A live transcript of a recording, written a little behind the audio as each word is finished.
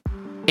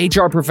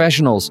HR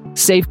professionals,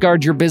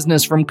 safeguard your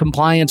business from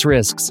compliance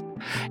risks.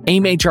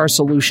 AIM HR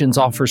Solutions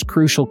offers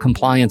crucial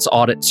compliance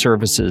audit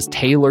services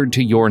tailored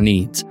to your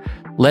needs.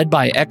 Led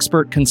by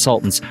expert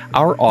consultants,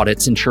 our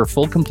audits ensure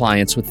full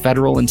compliance with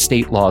federal and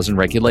state laws and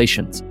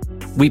regulations.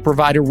 We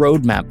provide a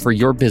roadmap for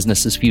your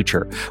business's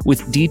future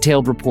with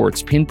detailed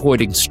reports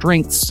pinpointing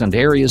strengths and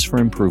areas for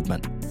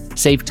improvement.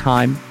 Save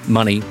time,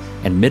 money,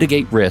 and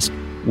mitigate risk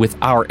with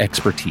our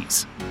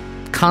expertise.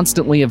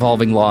 Constantly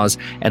evolving laws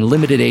and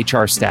limited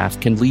HR staff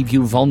can leave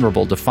you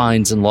vulnerable to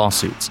fines and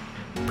lawsuits.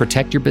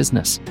 Protect your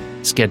business.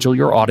 Schedule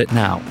your audit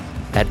now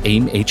at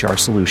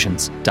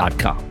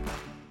aimhrsolutions.com.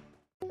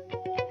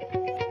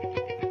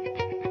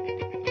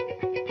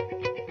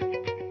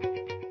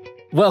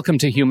 Welcome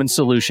to Human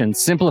Solutions,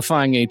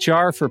 simplifying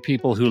HR for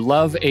people who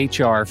love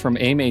HR from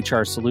AIM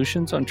HR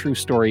Solutions on True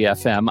Story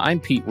FM. I'm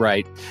Pete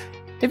Wright.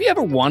 Have you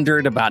ever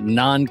wondered about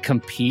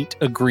non-compete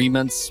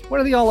agreements? What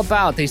are they all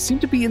about? They seem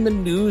to be in the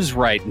news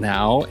right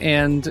now,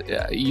 and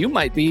you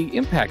might be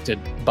impacted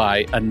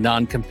by a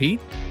non-compete.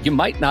 You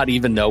might not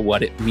even know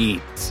what it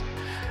means.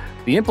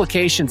 The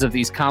implications of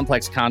these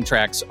complex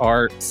contracts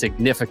are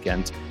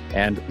significant,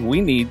 and we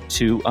need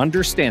to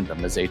understand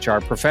them as HR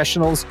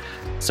professionals.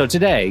 So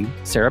today,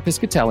 Sarah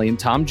Piscatelli and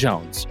Tom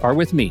Jones are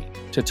with me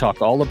to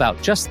talk all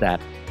about just that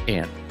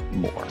and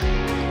more.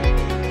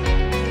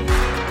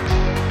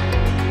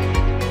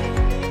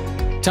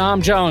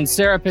 Tom Jones,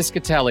 Sarah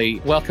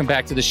Piscatelli, welcome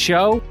back to the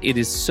show. It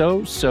is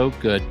so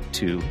good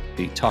to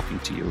be talking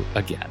to you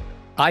again.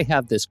 I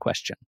have this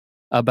question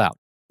about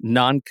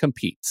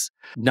non-competes,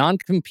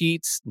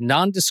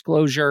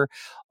 non-disclosure,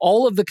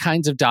 all of the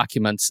kinds of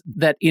documents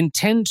that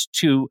intend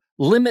to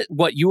limit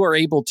what you are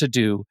able to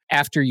do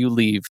after you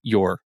leave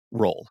your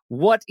role.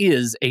 What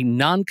is a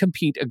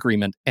non-compete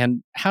agreement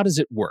and how does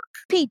it work?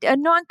 Pete, a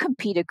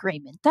non-compete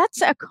agreement,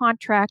 that's a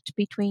contract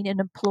between an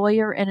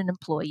employer and an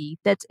employee.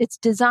 It's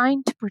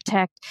designed to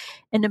protect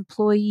an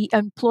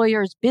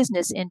employer's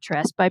business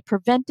interest by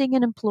preventing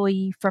an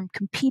employee from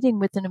competing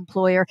with the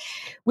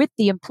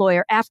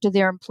employer after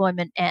their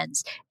employment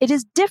ends. It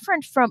is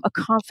different from a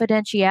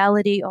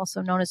confidentiality,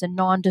 also known as a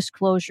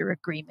non-disclosure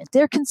agreement.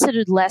 They're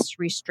considered less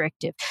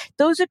restrictive.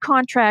 Those are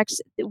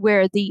contracts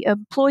where the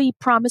employee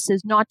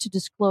promises not to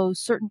disclose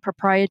certain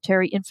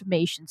proprietary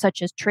information,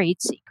 such as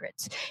trade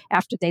secrets,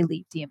 after they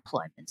leave the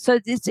employment. So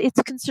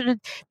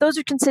those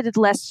are considered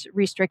less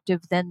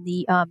restrictive than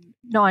the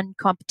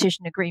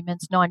non-competition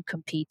agreements,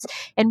 non-competes.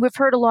 And we've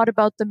heard a lot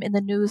about them in the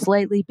news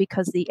lately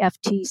because the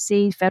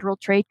FTC, Federal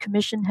Trade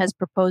Commission, has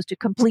proposed a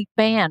complete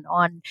ban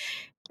on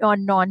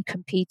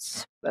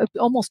non-competes,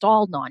 almost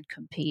all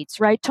non-competes,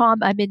 right,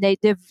 Tom? I mean,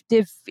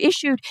 they've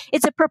issued.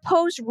 It's a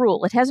proposed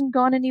rule. It hasn't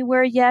gone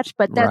anywhere yet,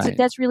 but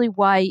that's really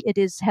why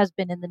has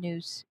been in the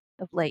news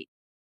of late.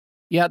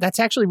 Yeah, that's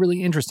actually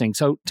really interesting.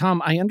 So,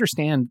 Tom, I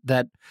understand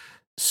that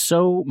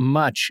so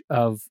much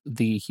of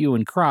the hue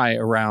and cry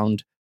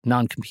around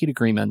non-compete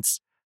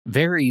agreements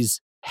varies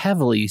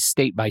heavily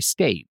state by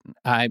state.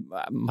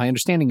 My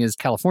understanding is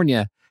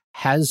California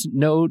has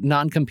no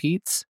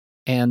non-competes.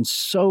 And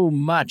so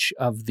much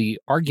of the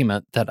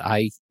argument that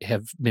I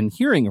have been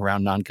hearing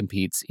around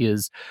non-competes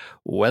is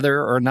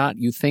whether or not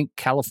you think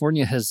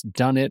California has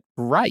done it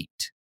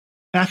right.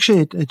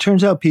 Actually, it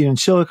turns out, Pete, in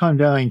Silicon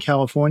Valley in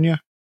California,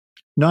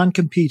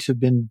 non-competes have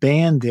been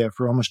banned there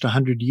for almost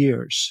 100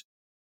 years.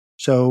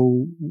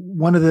 So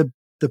one of the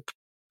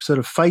sort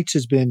of fights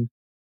has been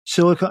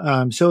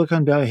Silicon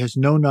Valley has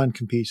no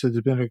non-competes, so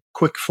there's been a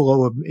quick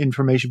flow of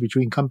information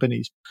between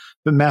companies.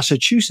 But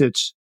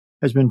Massachusetts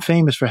has been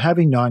famous for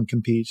having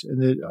non-competes.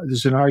 And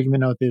there's an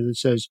argument out there that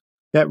says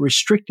that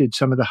restricted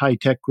some of the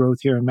high-tech growth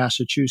here in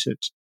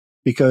Massachusetts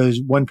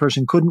because one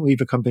person couldn't leave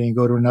a company and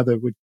go to another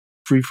with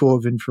free flow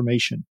of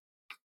information.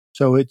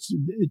 So it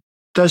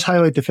does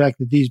highlight the fact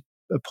that these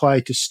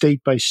apply to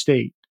state by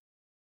state.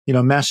 You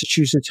know,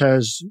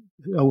 Massachusetts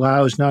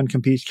allows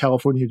non-competes.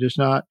 California does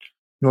not.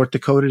 North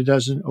Dakota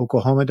doesn't.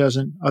 Oklahoma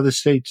doesn't. Other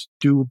states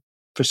do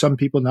for some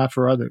people, not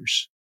for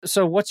others.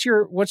 So what's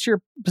your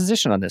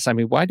position on this? I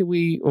mean, why do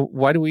we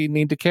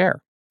need to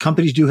care?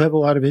 Companies do have a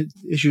lot of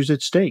issues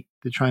at stake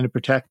they're trying to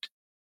protect.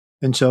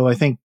 And so I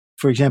think,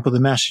 for example, the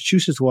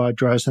Massachusetts law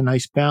draws a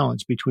nice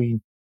balance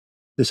between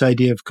this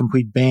idea of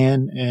complete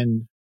ban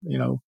and,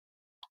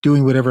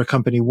 doing whatever a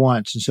company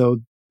wants. And so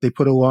they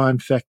put a law in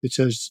effect that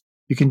says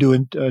you can do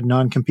a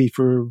non-compete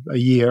for a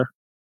year.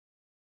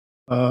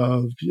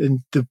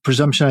 And the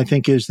presumption, I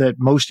think, is that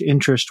most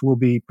interest will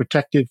be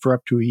protected for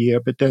up to a year,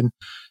 but then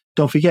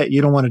don't forget,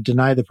 you don't want to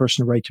deny the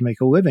person the right to make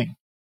a living.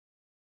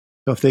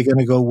 So if they're going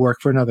to go work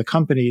for another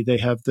company, they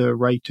have the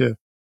right to,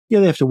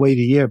 they have to wait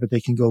a year, but they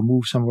can go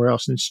move somewhere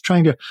else. And it's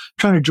trying to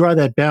draw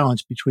that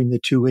balance between the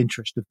two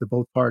interests of the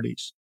both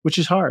parties, which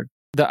is hard.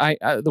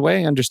 The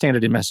way I understand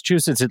it in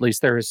Massachusetts, at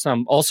least, there is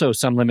also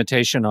some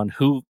limitation on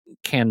who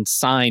can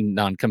sign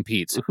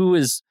non-competes. Who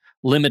is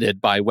limited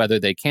by whether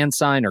they can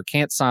sign or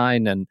can't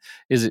sign, and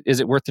is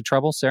it worth the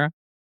trouble, Sarah?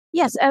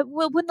 Yes.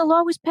 When the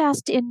law was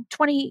passed in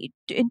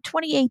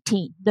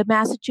 2018, the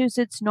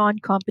Massachusetts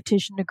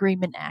Non-Competition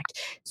Agreement Act.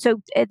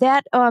 So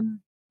that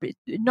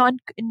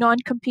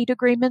non-compete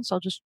agreements. I'll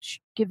just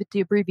give it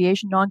the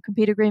abbreviation,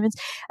 non-compete agreements.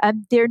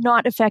 They're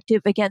not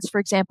effective against, for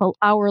example,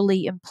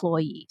 hourly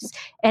employees,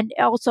 and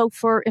also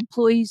for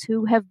employees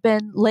who have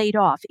been laid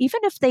off.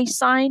 Even if they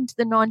signed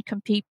the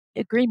non-compete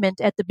agreement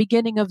at the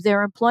beginning of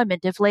their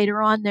employment, if later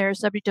on they're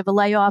subject of a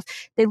layoff,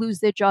 they lose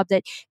their job,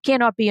 that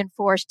cannot be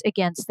enforced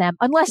against them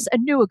unless a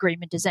new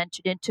agreement is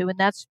entered into, and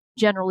that's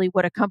generally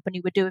what a company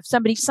would do. If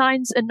somebody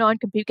signs a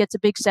non-compete, gets a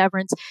big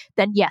severance,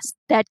 then yes,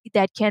 that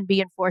can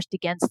be enforced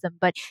against them.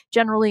 But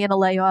generally in a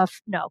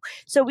layoff, no.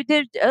 So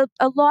there's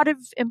a lot of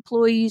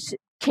employees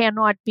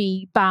cannot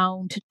be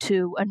bound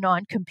to a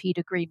non-compete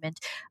agreement.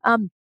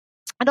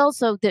 And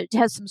also, it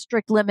has some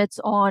strict limits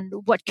on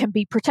what can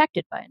be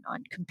protected by a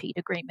non-compete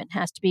agreement. It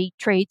has to be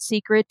trade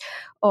secret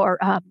or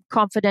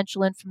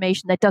confidential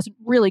information that doesn't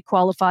really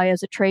qualify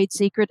as a trade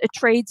secret. A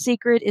trade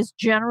secret is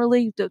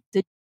generally the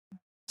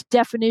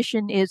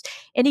definition is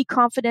any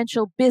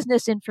confidential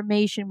business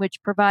information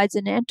which provides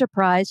an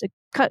enterprise, a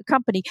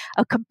company,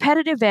 a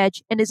competitive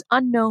edge and is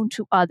unknown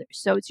to others.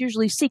 So it's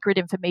usually secret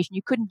information.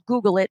 You couldn't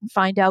Google it and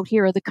find out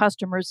here are the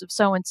customers of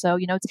so and so.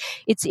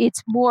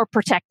 It's more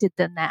protected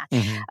than that.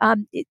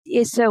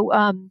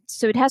 Mm-hmm.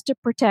 So it has to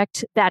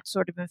protect that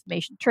sort of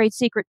information, trade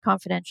secret,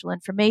 confidential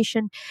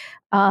information,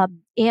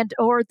 and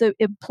or the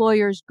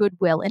employer's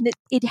goodwill, and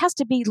it has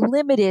to be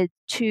limited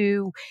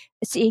to.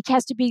 It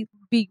has to be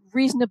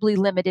reasonably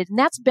limited, and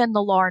that's been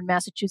the law in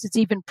Massachusetts,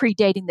 even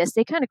predating this.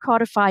 They kind of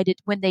codified it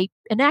when they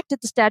enacted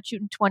the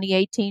statute in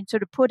 2018,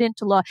 sort of put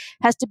into law,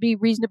 has to be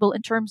reasonable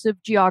in terms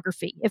of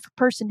geography. If a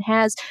person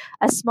has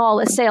a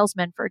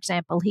salesman, for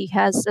example, he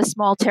has a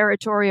small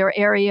territory or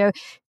area,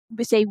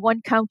 say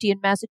one county in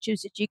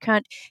Massachusetts, you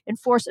can't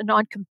enforce a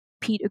non-compete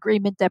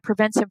agreement that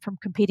prevents him from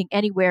competing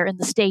anywhere in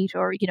the state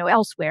or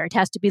elsewhere. It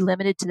has to be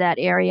limited to that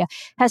area.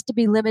 It has to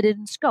be limited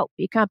in scope.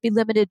 You can't be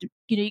limited.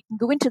 You can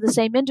go into the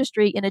same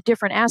industry in a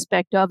different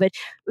aspect of it.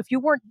 If you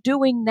weren't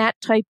doing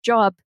that type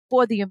job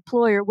for the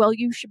employer, well,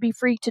 you should be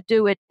free to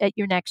do it at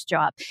your next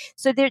job.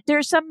 So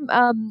there's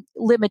some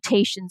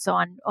limitations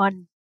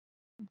on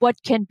what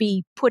can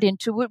be put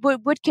into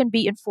what can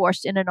be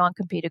enforced in a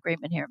non-compete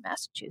agreement here in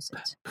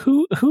Massachusetts.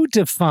 Who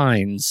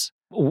defines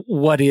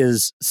what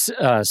is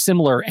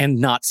similar and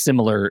not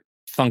similar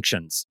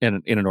functions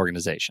in an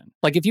organization?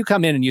 Like if you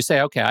come in and you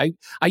say, okay,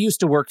 I used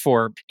to work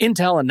for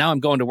Intel and now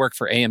I'm going to work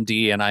for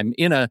AMD and I'm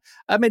in a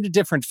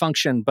different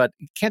function, but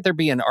can't there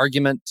be an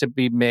argument to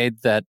be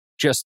made that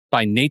just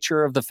by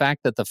nature of the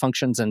fact that the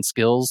functions and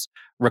skills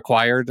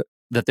required,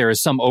 that there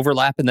is some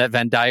overlap in that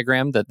Venn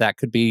diagram, that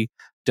could be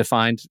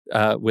defined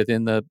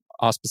within the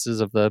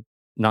auspices of the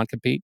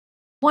non-compete?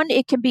 One,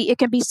 it can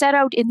be set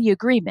out in the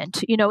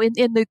agreement, in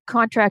the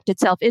contract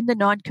itself, in the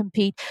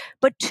non-compete.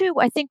 But two,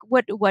 I think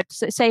what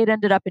say it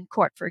ended up in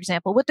court, for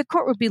example, what the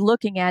court would be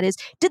looking at is,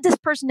 did this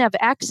person have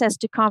access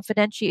to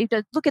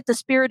confidentiality? Look at the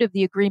spirit of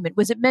the agreement.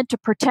 Was it meant to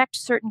protect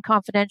certain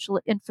confidential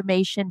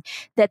information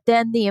that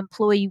then the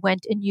employee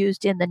went and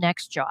used in the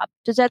next job?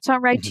 Does that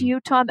sound right to you,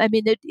 Tom? I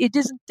mean, it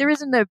isn't. There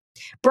isn't a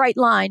bright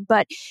line,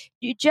 but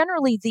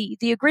generally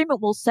the agreement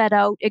will set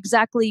out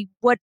exactly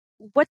what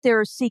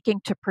they're seeking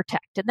to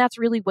protect. And that's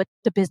really what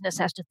the business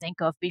has to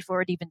think of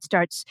before it even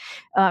starts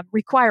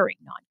requiring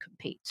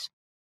non-competes.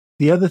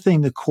 The other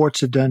thing the courts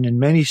have done in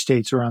many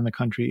states around the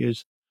country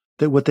is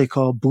that what they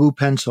call blue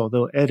pencil,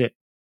 they'll edit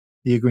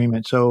the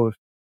agreement. So,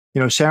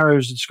 Sarah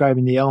was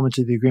describing the elements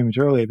of the agreement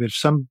earlier, but if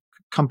some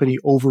company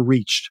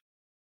overreached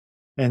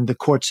and the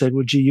court said,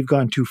 well, gee, you've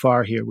gone too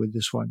far here with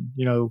this one,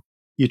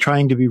 you're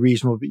trying to be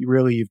reasonable, but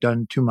you've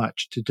done too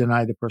much to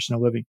deny the person a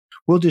living.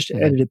 We'll just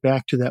edit it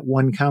back to that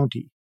one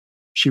county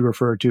she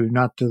referred to,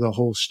 not to the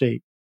whole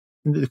state.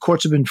 And the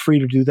courts have been free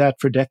to do that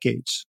for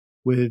decades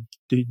with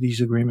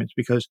these agreements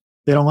because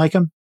they don't like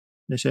them.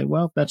 They say,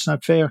 well, that's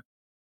not fair,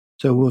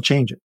 so we'll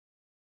change it.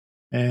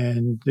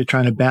 And they're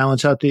trying to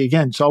balance out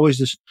it's always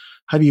this,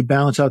 how do you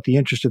balance out the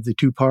interest of the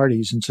two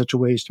parties in such a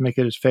way as to make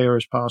it as fair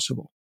as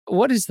possible?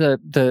 What is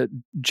the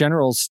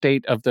general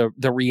state of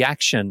the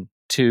reaction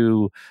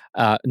to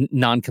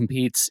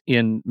non-competes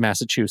in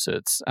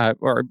Massachusetts?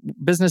 Are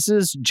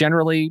businesses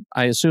generally,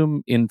 I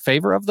assume, in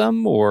favor of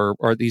them, or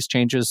are these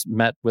changes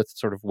met with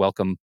sort of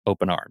welcome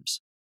open arms?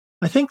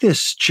 I think they're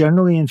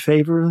generally in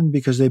favor of them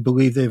because they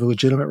believe they have a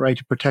legitimate right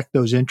to protect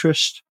those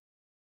interests.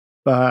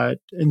 And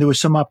there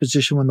was some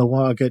opposition when the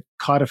law got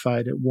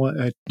codified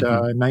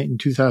night in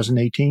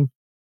 2018.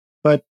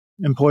 But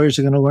employers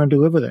are going to learn to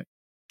live with it.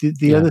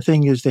 The other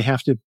thing is they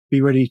have to be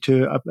ready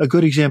to. A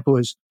good example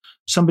is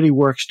somebody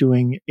works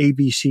doing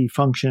ABC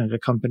function at a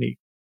company.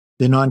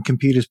 The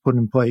non-compete is put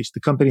in place. The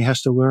company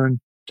has to learn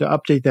to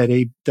update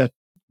that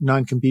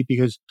non-compete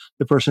because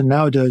the person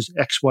now does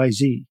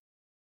XYZ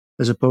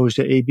as opposed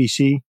to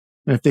ABC.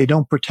 And if they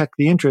don't protect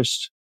the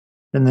interests,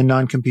 then the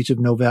non-compete's of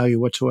no value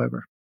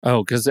whatsoever.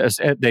 Oh, because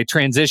they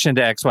transition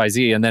to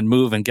XYZ and then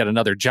move and get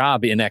another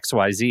job in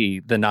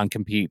XYZ, the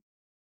non-compete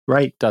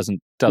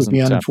doesn't be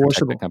unenforceable.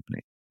 Protect the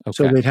company. Okay.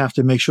 So they'd have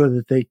to make sure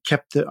that they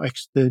kept the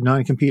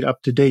non-compete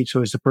up to date.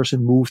 So as the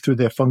person moved through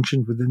their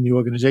function within the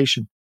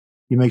organization,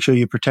 you make sure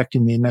you're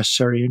protecting the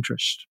necessary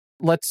interest.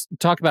 let's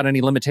talk about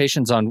any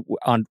limitations on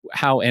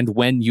how and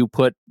when you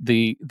put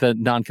the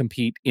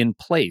non-compete in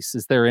place.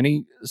 Is there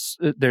any?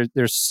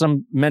 There's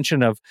some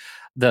mention of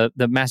the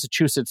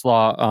Massachusetts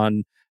law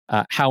on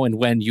how and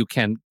when you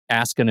can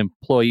ask an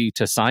employee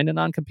to sign a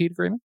non-compete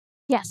agreement.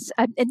 Yes,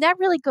 and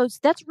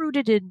that's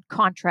rooted in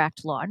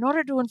contract law. In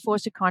order to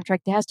enforce a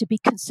contract, there has to be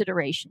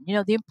consideration.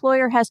 The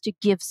employer has to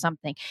give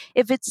something.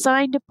 If it's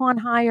signed upon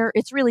hire,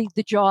 it's really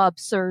the job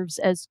serves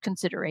as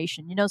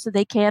consideration, so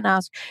they can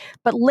ask.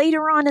 But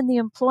later on in the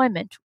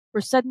employment,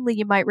 where suddenly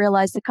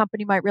the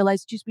company might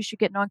realize, geez, we should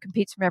get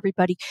non-competes from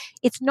everybody.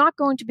 It's not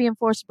going to be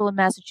enforceable in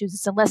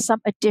Massachusetts unless some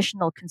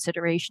additional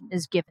consideration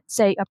is given.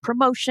 Say a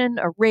promotion,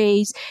 a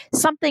raise,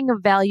 something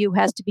of value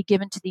has to be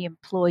given to the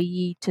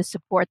employee to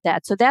support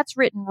that. So that's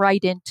written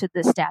right into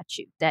the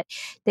statute that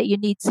you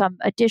need some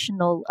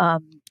additional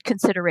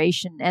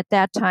consideration at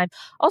that time.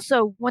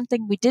 Also, one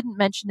thing we didn't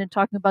mention in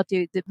talking about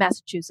the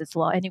Massachusetts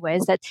law anyway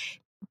is that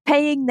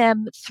paying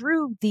them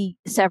through the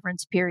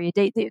severance period.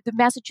 The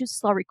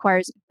Massachusetts law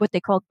requires what they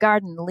call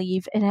garden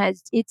leave, and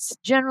it's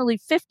generally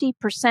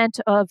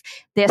 50% of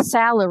their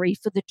salary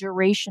for the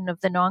duration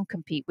of the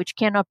non-compete, which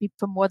cannot be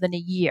for more than a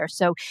year.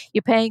 So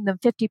you're paying them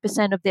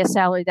 50% of their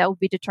salary. That will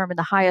be determined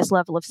the highest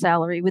level of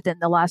salary within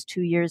the last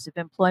 2 years of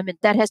employment.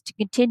 That has to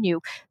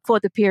continue for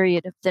the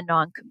period of the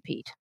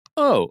non-compete.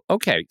 Oh,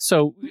 okay.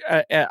 So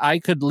I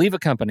could leave a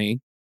company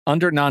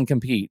under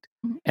non-compete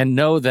and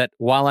know that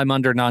while I'm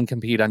under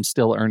non-compete, I'm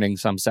still earning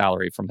some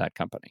salary from that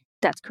company.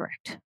 That's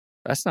correct.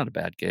 That's not a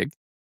bad gig.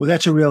 Well,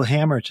 that's a real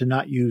hammer to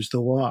not use the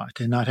law,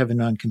 to not have a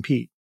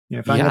non-compete.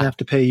 If I'm going to have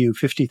to pay you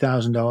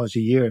 $50,000 a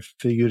year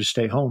for you to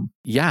stay home,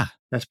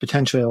 that's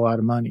potentially a lot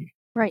of money.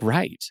 Right.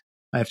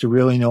 I have to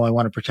really know I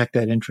want to protect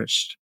that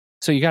interest.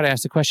 So you got to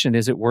ask the question: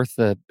 Is it worth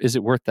the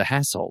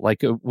hassle?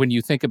 Like when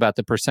you think about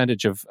the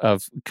percentage of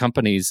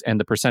companies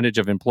and the percentage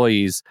of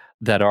employees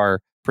that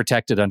are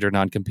protected under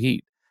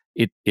non-compete,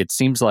 it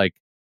seems like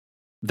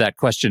that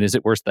question: Is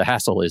it worth the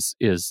hassle? Is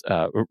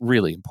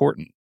really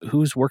important.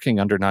 Who's working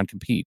under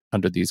non-compete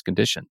under these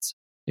conditions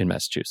in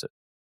Massachusetts?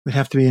 It would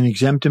have to be an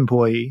exempt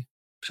employee,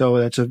 so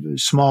that's a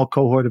small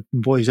cohort of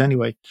employees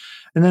anyway.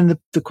 And then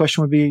the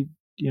question would be: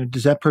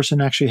 does that person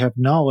actually have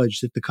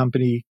knowledge that the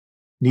company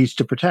needs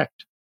to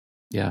protect?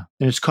 Yeah.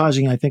 And it's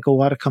causing, I think, a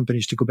lot of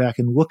companies to go back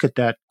and look at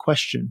that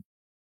question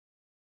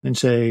and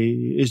say,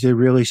 is there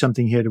really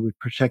something here that would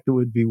protect that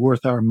would be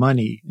worth our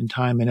money and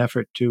time and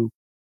effort to?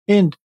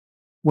 And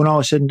when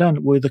all is said and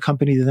done, will the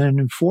company then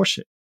enforce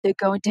it? They're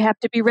going to have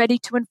to be ready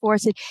to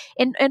enforce it.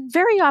 And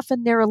very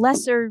often there are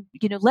less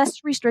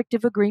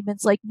restrictive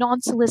agreements like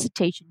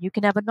non-solicitation. You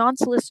can have a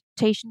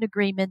non-solicitation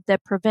agreement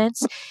that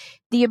prevents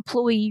the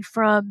employee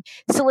from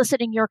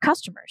soliciting your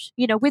customers,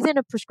 within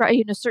a prescribed,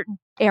 in a certain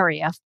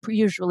area.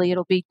 Usually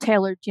it'll be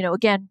tailored,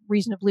 again,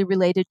 reasonably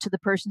related to the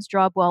person's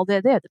job while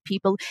they're there. The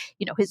people,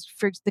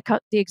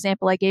 the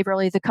example I gave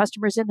earlier, the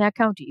customers in that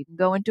county, you can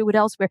go and do it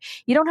elsewhere.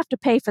 You don't have to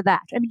pay for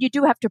that. I mean, you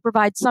do have to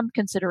provide some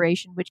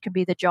consideration, which can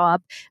be the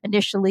job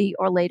initially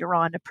or later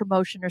on, a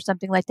promotion or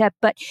something like that,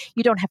 but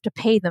you don't have to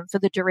pay them for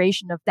the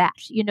duration of that,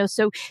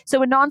 so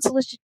a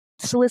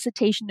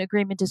non-solicitation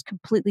agreement is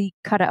completely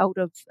cut out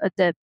of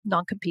the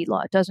non-compete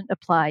law. It doesn't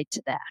apply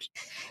to that.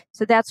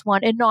 So that's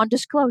one. And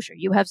non-disclosure,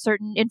 you have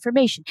certain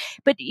information,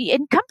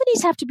 and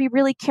companies have to be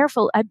really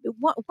careful.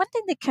 One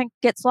thing that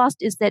gets lost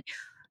is that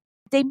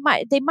they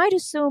might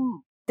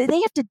assume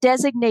they have to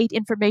designate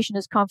information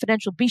as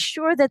confidential. Be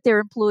sure that their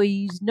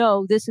employees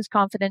know this is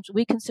confidential.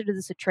 We consider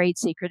this a trade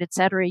secret, et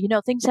cetera.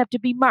 Things have to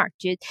be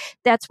marked.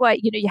 That's why,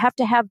 you have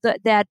to have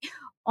that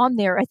on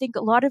there. I think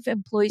a lot of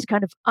employees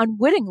kind of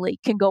unwittingly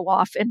can go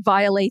off and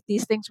violate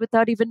these things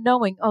without even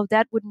knowing,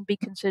 that wouldn't be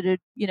considered,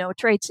 a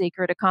trade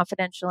secret, a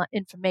confidential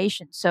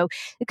information. So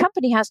the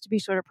company has to be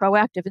sort of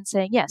proactive in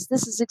saying, yes,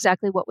 this is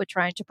exactly what we're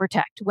trying to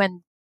protect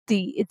when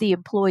the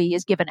employee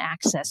is given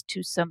access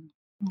to some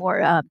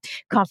more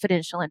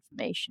confidential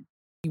information.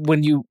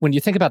 When you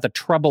think about the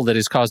trouble that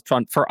is caused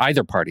for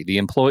either party, the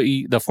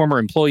employee, the former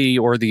employee,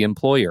 or the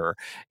employer,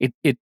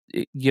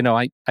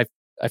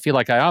 I feel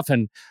like I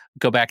often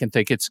go back and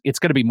think it's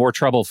going to be more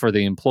trouble for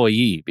the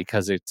employee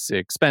because it's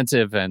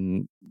expensive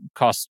and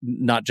costs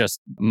not just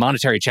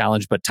monetary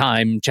challenge but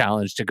time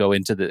challenge to go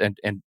into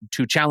and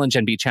to challenge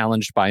and be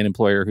challenged by an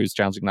employer who's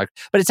challenging.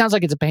 But it sounds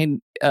like it's a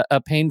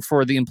pain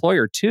for the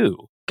employer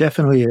too.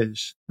 Definitely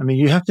is. I mean,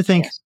 you have to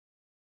think. Yes.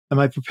 Am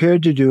I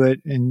prepared to do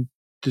it? And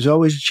there's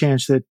always a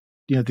chance that,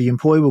 the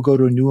employee will go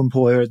to a new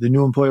employer. The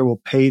new employer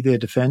will pay their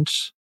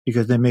defense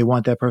because they may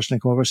want that person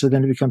to come over. So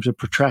then it becomes a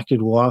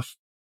protracted law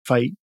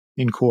fight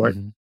in court.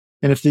 Mm-hmm.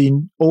 And if the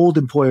old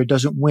employer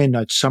doesn't win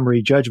a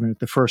summary judgment at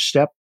the first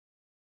step,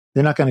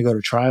 they're not going to go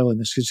to trial in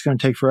this because it's going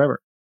to take forever.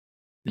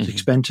 It's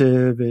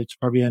expensive. It's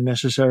probably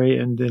unnecessary.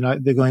 And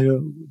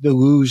they'll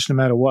lose no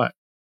matter what.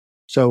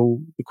 So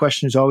the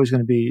question is always going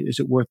to be, is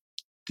it worth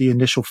the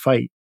initial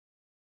fight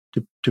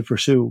to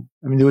pursue?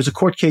 I mean, there was a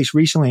court case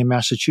recently in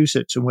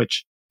Massachusetts in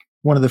which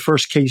one of the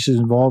first cases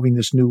involving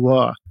this new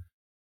law,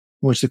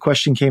 in which the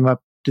question came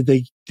up,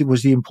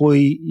 was the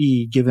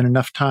employee given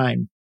enough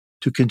time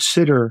to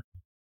consider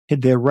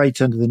their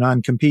rights under the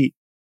non-compete.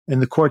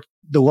 And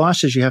the law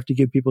says you have to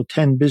give people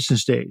 10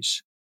 business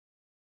days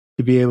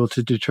to be able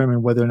to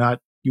determine whether or not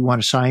you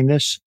want to sign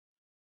this.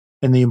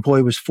 And the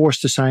employee was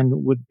forced to sign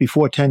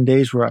before 10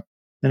 days were up.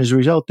 And as a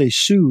result, they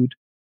sued,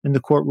 and the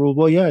court ruled,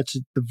 well, yeah, it's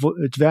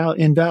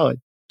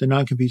invalid. The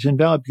non-compete's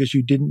invalid because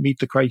you didn't meet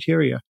the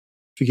criteria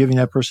for giving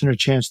that person a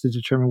chance to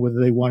determine whether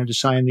they wanted to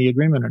sign the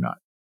agreement or not.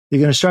 You're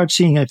going to start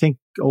seeing, I think,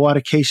 a lot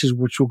of cases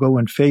which will go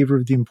in favor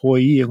of the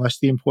employee unless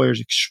the employer is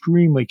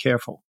extremely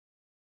careful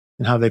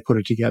in how they put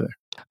it together.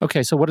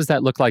 Okay, so what does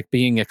that look like,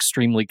 being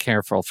extremely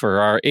careful? For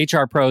our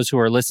HR pros who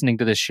are listening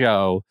to this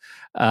show,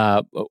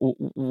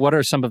 what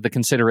are some of the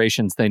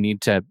considerations they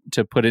need to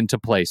put into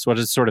place? What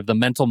is sort of the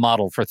mental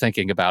model for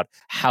thinking about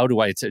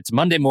it's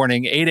Monday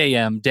morning, 8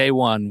 a.m., day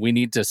one, we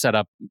need to set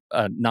up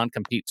a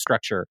non-compete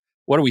structure.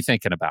 What are we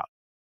thinking about?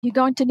 You're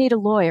going to need a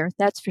lawyer,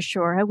 that's for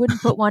sure. I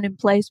wouldn't put one in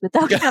place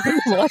without having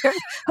a lawyer,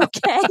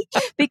 okay?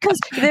 Because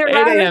there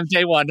 8 a.m.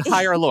 day one,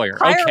 hire a lawyer.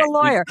 Hire a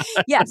lawyer.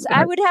 Yes,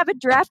 I would have it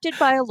drafted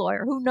by a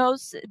lawyer who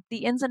knows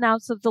the ins and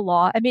outs of the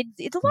law. I mean,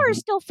 the law is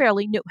still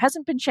fairly new,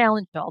 hasn't been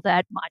challenged all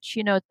that much.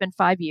 It's been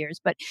 5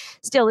 years, but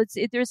still,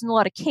 there isn't a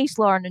lot of case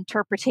law and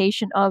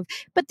interpretation of.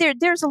 But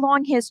there's a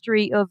long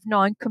history of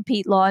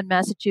non-compete law in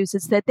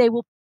Massachusetts that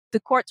the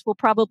courts will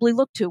probably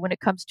look to when it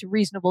comes to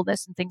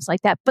reasonableness and things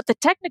like that. But the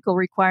technical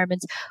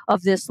requirements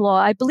of this law,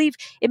 I believe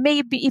it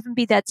may even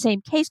be that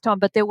same case, Tom,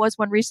 but there was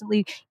one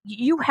recently.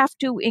 You have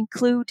to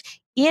include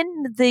in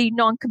the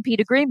non-compete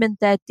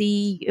agreement that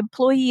the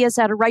employee has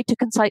had a right to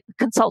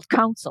consult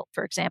counsel,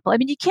 for example. I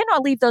mean, you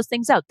cannot leave those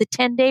things out. The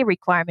 10-day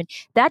requirement,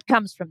 that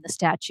comes from the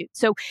statute.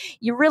 So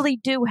you really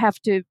do have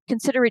to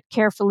consider it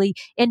carefully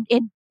and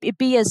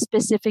be as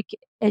specific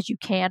as you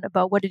can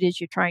about what it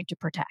is you're trying to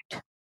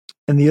protect.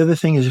 And the other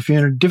thing is, if you're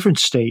in a different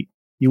state,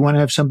 you want to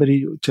have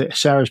somebody, to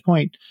Sarah's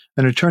point,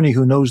 an attorney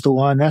who knows the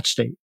law in that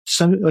state.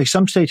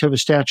 Some states have a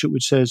statute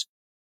which says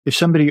if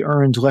somebody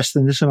earns less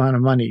than this amount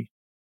of money,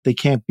 they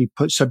can't be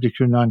subject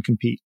to a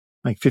non-compete,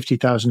 like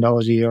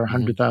 $50,000 a year or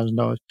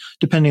 $100,000,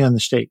 depending on the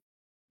state.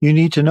 You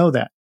need to know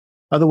that.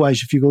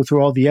 Otherwise, if you go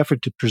through all the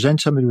effort to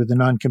present somebody with a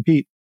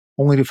non-compete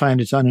only to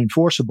find it's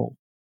unenforceable,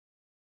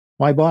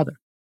 why bother?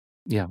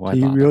 Yeah, why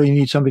so bother? You really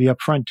need somebody up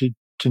front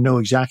to know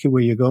exactly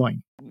where you're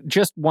going.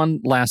 Just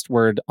one last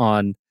word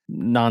on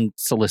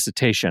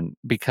non-solicitation,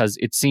 because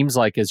it seems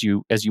like as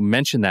you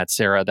mentioned that,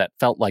 Sarah, that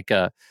felt like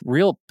a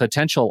real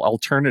potential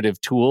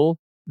alternative tool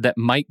that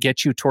might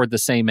get you toward the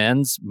same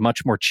ends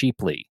much more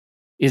cheaply.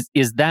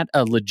 Is that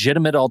a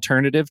legitimate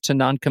alternative to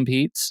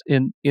non-competes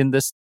in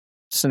this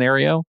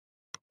scenario?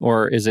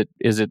 Or is it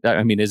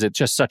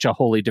just such a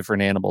wholly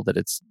different animal that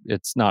it's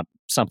not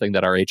something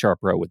that our HR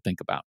pro would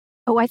think about?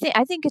 Oh, I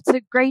think it's a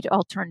great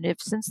alternative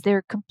since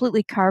they're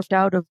completely carved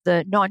out of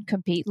the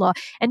non-compete law.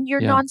 And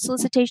your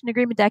non-solicitation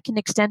agreement, that can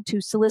extend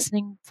to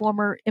soliciting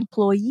former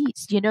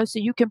employees, so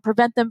you can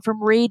prevent them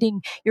from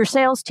raiding your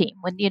sales team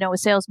when, a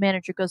sales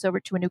manager goes over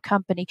to a new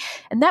company.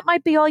 And that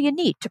might be all you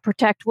need to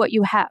protect what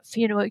you have,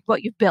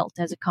 what you've built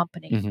as a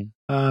company. Mm-hmm.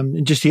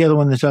 And just the other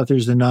one that's out there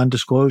is the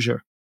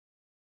non-disclosure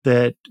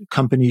that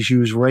companies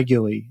use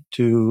regularly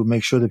to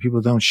make sure that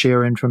people don't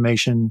share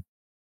information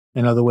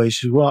in other ways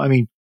as well. I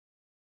mean,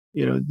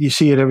 you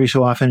see it every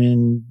so often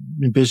in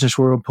business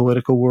world,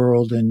 political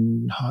world,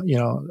 and,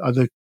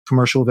 other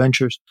commercial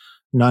ventures,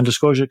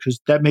 non-disclosure,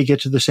 because that may get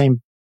to the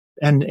same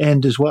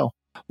end as well.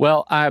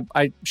 Well,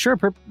 I sure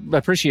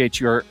appreciate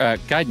your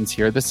guidance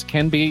here. This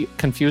can be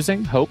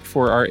confusing. Hope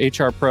for our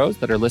HR pros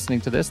that are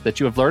listening to this that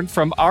you have learned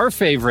from our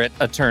favorite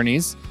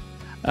attorneys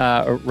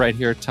right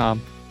here,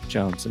 Tom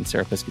Jones and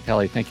Sarah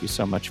Piscatelli. Thank you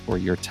so much for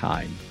your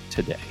time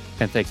today.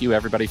 And thank you,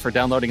 everybody, for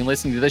downloading and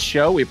listening to this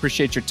show. We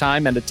appreciate your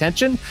time and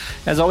attention.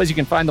 As always, you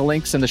can find the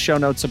links in the show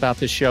notes about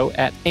this show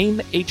at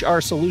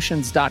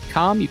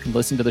aimhrsolutions.com. You can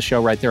listen to the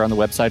show right there on the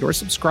website or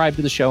subscribe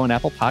to the show on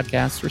Apple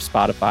Podcasts or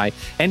Spotify,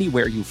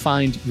 anywhere you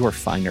find your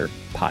finer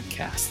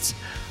podcasts.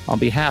 On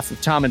behalf of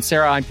Tom and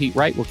Sarah, I'm Pete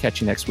Wright. We'll catch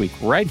you next week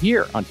right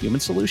here on Human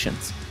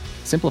Solutions,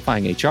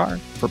 simplifying HR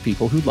for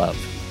people who love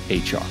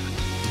HR.